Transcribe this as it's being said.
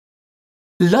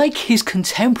Like his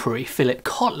contemporary Philip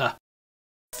Kotler,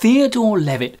 Theodore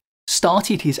Levitt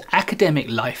started his academic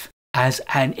life as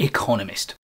an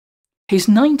economist. His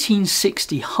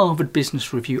 1960 Harvard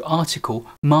Business Review article,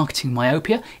 Marketing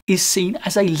Myopia, is seen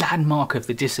as a landmark of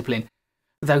the discipline,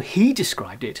 though he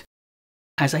described it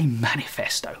as a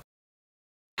manifesto.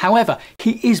 However,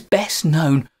 he is best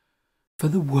known for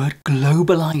the word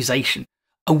globalization,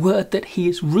 a word that he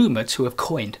is rumoured to have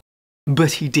coined,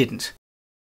 but he didn't.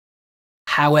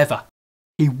 However,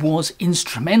 he was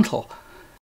instrumental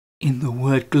in the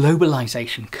word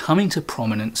globalization coming to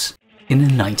prominence in the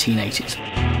 1980s.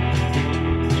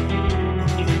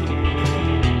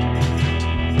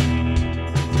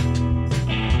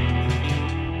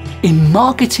 In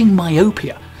Marketing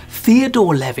Myopia,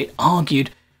 Theodore Levitt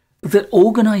argued that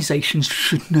organisations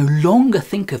should no longer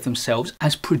think of themselves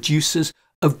as producers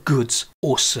of goods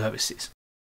or services.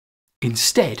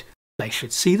 Instead, they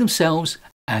should see themselves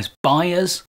as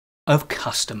buyers of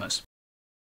customers.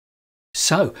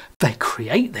 So they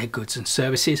create their goods and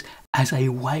services as a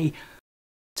way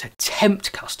to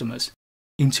tempt customers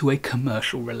into a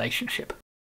commercial relationship.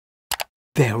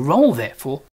 Their role,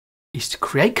 therefore, is to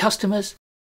create customers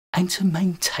and to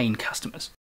maintain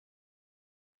customers.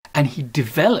 And he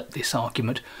developed this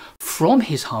argument from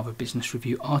his Harvard Business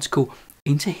Review article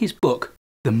into his book,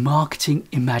 The Marketing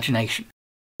Imagination,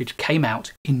 which came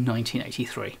out in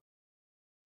 1983.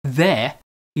 There,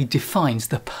 he defines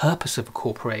the purpose of a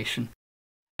corporation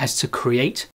as to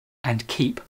create and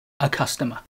keep a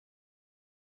customer.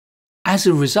 As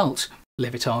a result,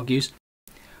 Levitt argues,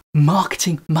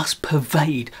 marketing must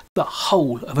pervade the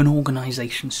whole of an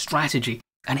organisation's strategy,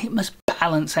 and it must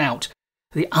balance out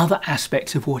the other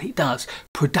aspects of what it does,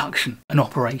 production and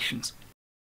operations.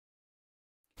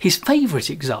 His favourite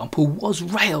example was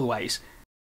railways.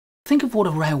 Think of what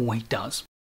a railway does.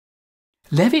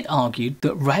 Levitt argued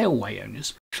that railway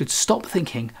owners should stop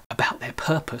thinking about their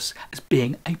purpose as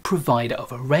being a provider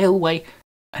of a railway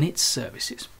and its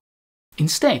services.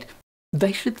 Instead,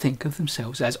 they should think of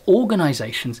themselves as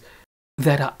organisations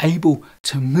that are able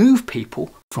to move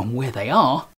people from where they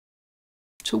are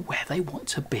to where they want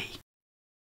to be.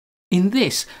 In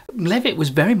this, Levitt was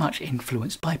very much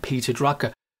influenced by Peter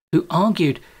Drucker, who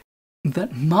argued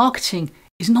that marketing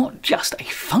is not just a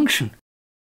function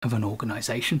of an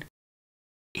organisation,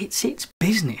 it's its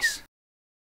business.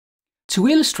 To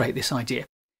illustrate this idea,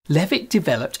 Levitt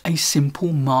developed a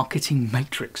simple marketing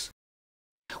matrix,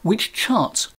 which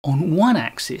charts on one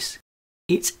axis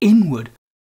its inward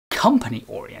company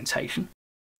orientation,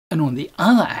 and on the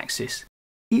other axis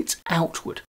its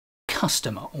outward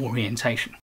customer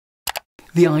orientation.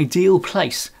 The ideal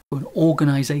place for an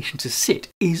organisation to sit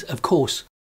is, of course,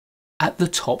 at the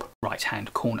top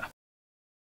right-hand corner.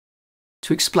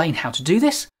 To explain how to do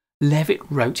this, Levitt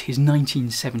wrote his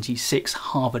 1976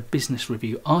 Harvard Business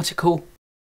Review article,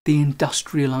 The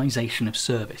Industrialization of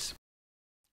Service.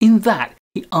 In that,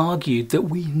 he argued that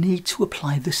we need to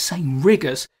apply the same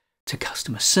rigours to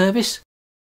customer service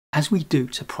as we do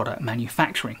to product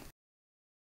manufacturing.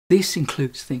 This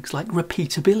includes things like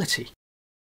repeatability,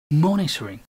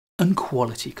 monitoring, and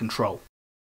quality control.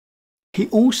 He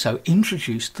also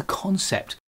introduced the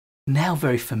concept, now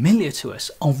very familiar to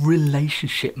us, of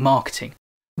relationship marketing,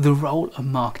 the role of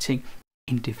marketing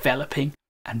in developing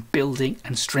and building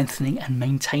and strengthening and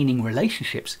maintaining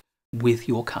relationships with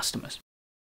your customers.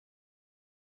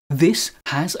 This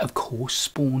has, of course,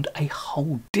 spawned a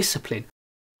whole discipline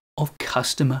of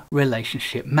customer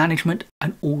relationship management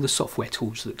and all the software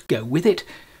tools that go with it,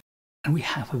 and we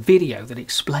have a video that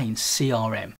explains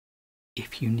CRM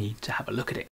if you need to have a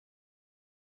look at it.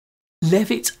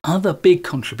 Levitt's other big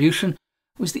contribution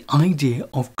was the idea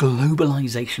of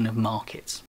globalization of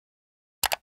markets.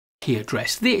 He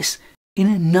addressed this in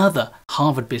another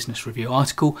Harvard Business Review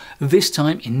article, this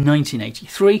time in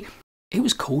 1983. It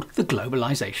was called The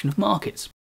Globalization of Markets.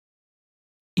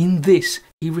 In this,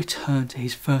 he returned to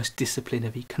his first discipline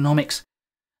of economics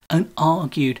and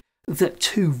argued that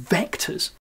two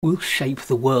vectors will shape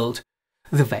the world: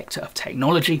 the vector of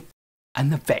technology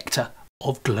and the vector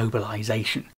of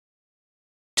globalization.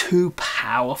 Two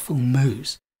powerful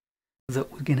moves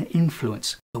that were going to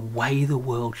influence the way the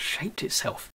world shaped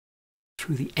itself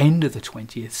through the end of the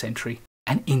 20th century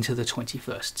and into the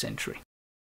 21st century.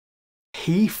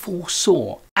 He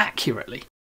foresaw accurately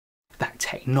that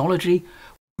technology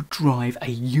would drive a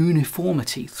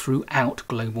uniformity throughout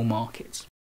global markets.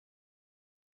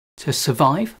 To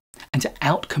survive and to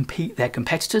outcompete their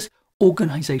competitors,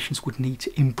 organisations would need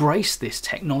to embrace this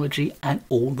technology and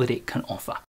all that it can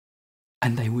offer.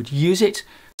 And they would use it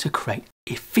to create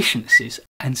efficiencies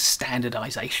and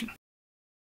standardisation.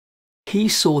 He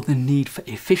saw the need for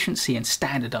efficiency and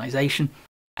standardization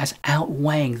as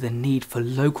outweighing the need for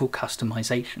local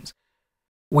customizations,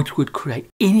 which would create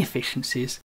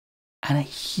inefficiencies and a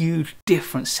huge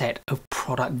different set of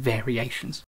product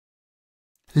variations.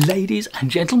 Ladies and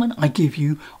gentlemen, I give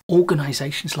you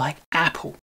organizations like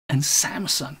Apple and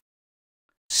Samsung,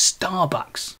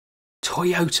 Starbucks,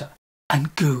 Toyota,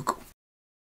 and Google.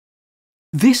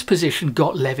 This position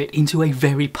got Levitt into a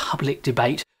very public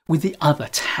debate with the other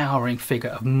towering figure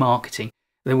of marketing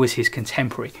that was his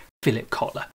contemporary, Philip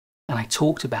Kotler, and I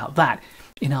talked about that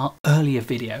in our earlier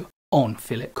video on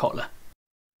Philip Kotler.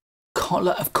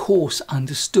 Kotler, of course,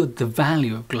 understood the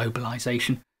value of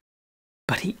globalization,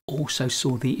 but he also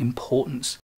saw the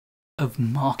importance of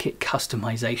market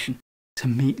customization to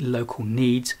meet local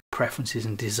needs, preferences,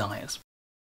 and desires.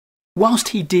 Whilst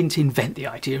he didn't invent the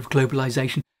idea of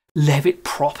globalization, Levitt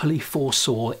properly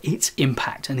foresaw its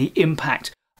impact and the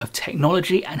impact of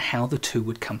technology and how the two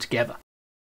would come together.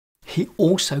 He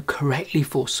also correctly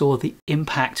foresaw the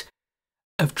impact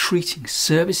of treating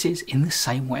services in the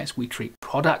same way as we treat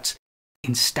products,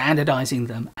 in standardizing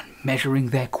them and measuring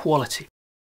their quality,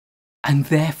 and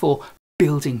therefore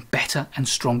building better and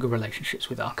stronger relationships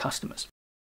with our customers.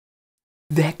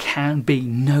 There can be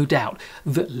no doubt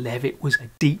that Levitt was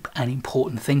a deep and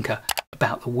important thinker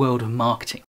about the world of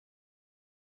marketing.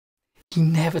 He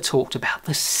never talked about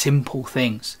the simple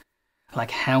things,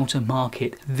 like how to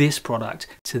market this product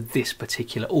to this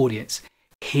particular audience.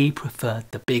 He preferred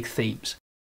the big themes.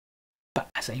 But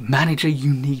as a manager,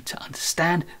 you need to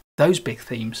understand those big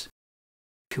themes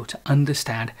if you're to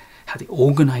understand how the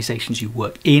organizations you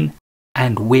work in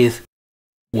and with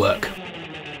work.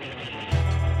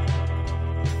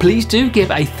 Please do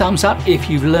give a thumbs up if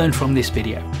you've learned from this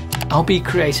video. I'll be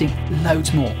creating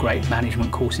loads more great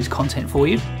management courses content for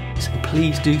you, so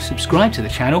please do subscribe to the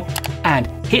channel and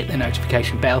hit the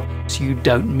notification bell so you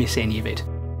don't miss any of it.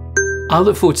 I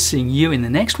look forward to seeing you in the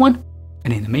next one,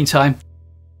 and in the meantime,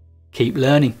 keep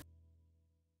learning.